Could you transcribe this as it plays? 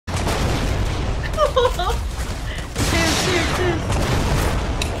Cheers.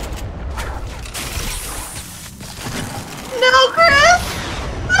 No, Chris!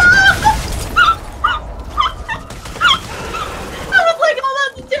 I was like, oh,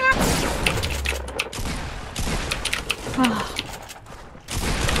 that's terrible.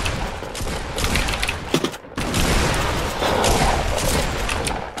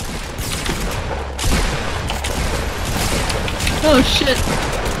 Oh shit.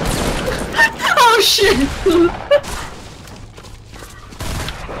 Oh shit.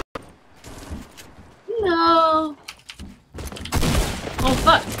 No. Oh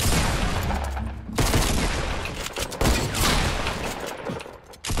fuck.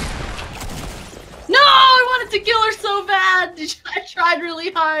 No, I wanted to kill her so bad. I tried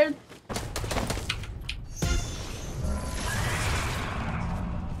really hard.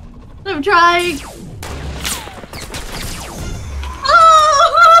 I'm trying.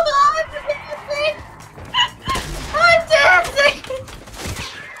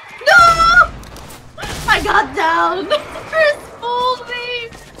 I got down! Chris fooled me!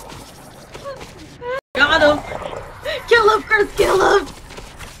 Got him! Kill him, Chris, kill him!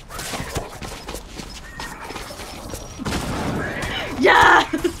 Yeah!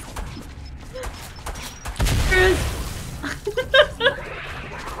 Chris!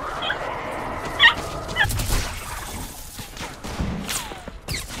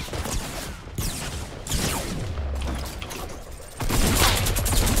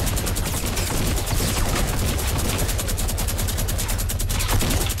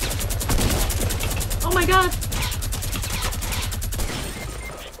 Oh my god!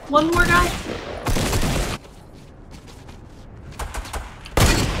 One more guy?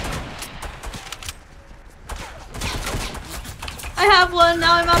 I have one,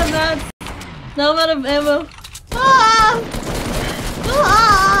 now I'm out of meds. Now I'm out of ammo. Ah!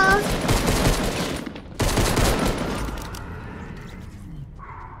 Ah!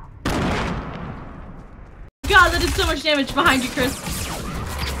 God, that did so much damage behind you, Chris.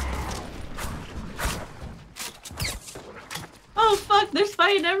 Oh fuck, there's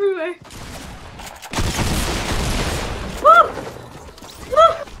fighting everywhere. Woo!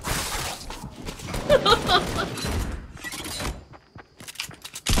 Woo!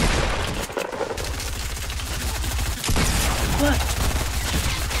 What?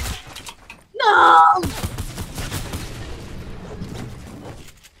 No!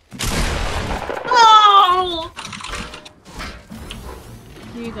 Oh!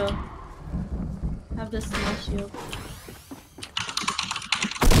 Here you go. Have this in my shield.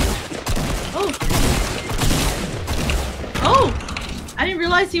 Oh! Oh! I didn't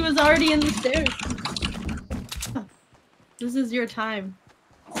realize he was already in the stairs. This is your time.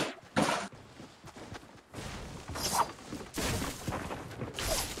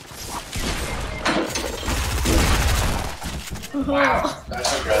 Wow,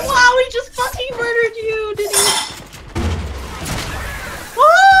 wow, he just fucking murdered you, did he?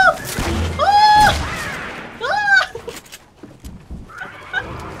 Oh! Oh! Ah!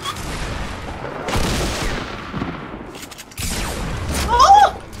 Oh!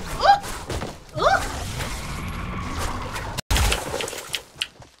 Oh! Oh!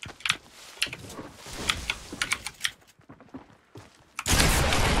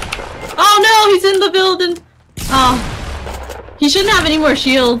 Oh no, he's in the building. Oh. He shouldn't have any more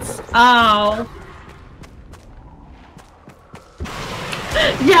shields. Ow.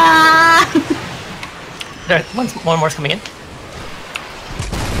 Yeah! There, one more's coming in.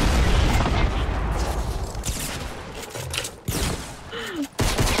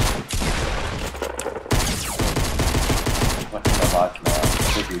 What the fuck, man?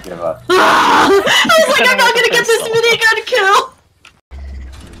 Did you give up? I was like, I'm not gonna get this minigun kill!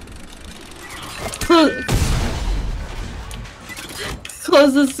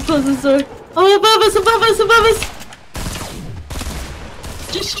 Close this door. Oh, above us, above us, above us!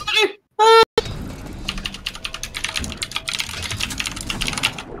 Just shoot her! Oh.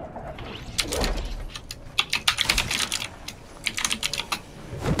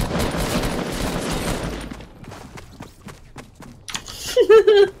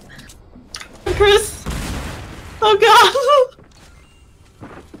 Chris! Oh god!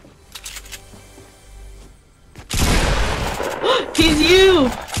 He's you!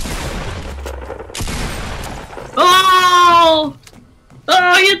 Oh!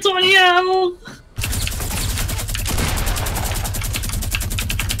 Oh, you had 20 ammo!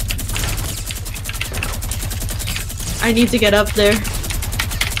 I need to get up there.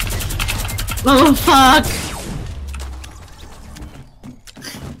 Oh, fuck!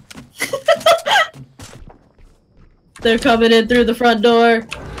 They're coming in through the front door.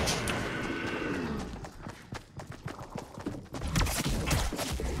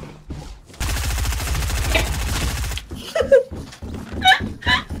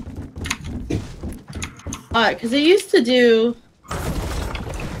 forgot, because it used to do...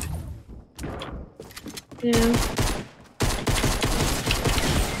 Yeah.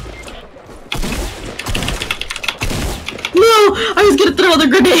 No! I was gonna throw the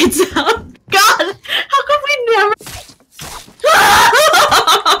grenades out! God! How come we never...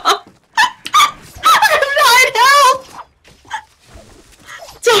 I'm not help!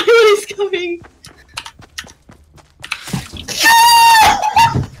 Tell me when he's coming!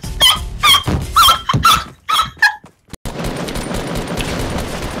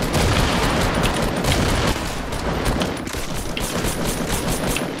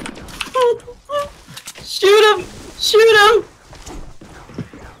 Shoot him! Shoot him!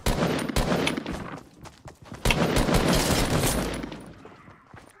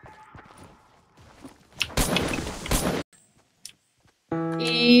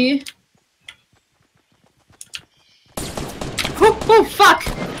 E. Oh fuck!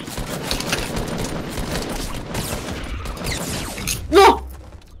 No!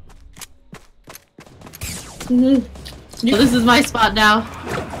 This is my spot now.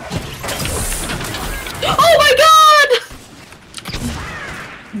 Oh my god!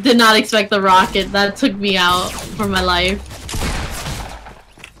 Did not expect the rocket. That took me out for my life.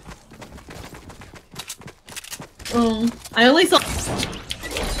 I only saw.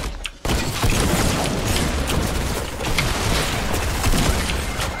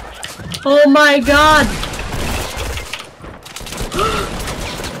 Oh my god!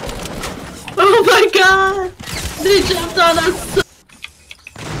 Oh my god! They jumped on us!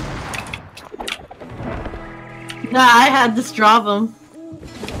 Nah, I had to drop him.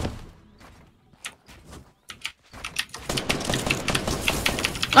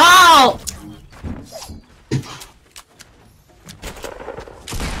 Oh!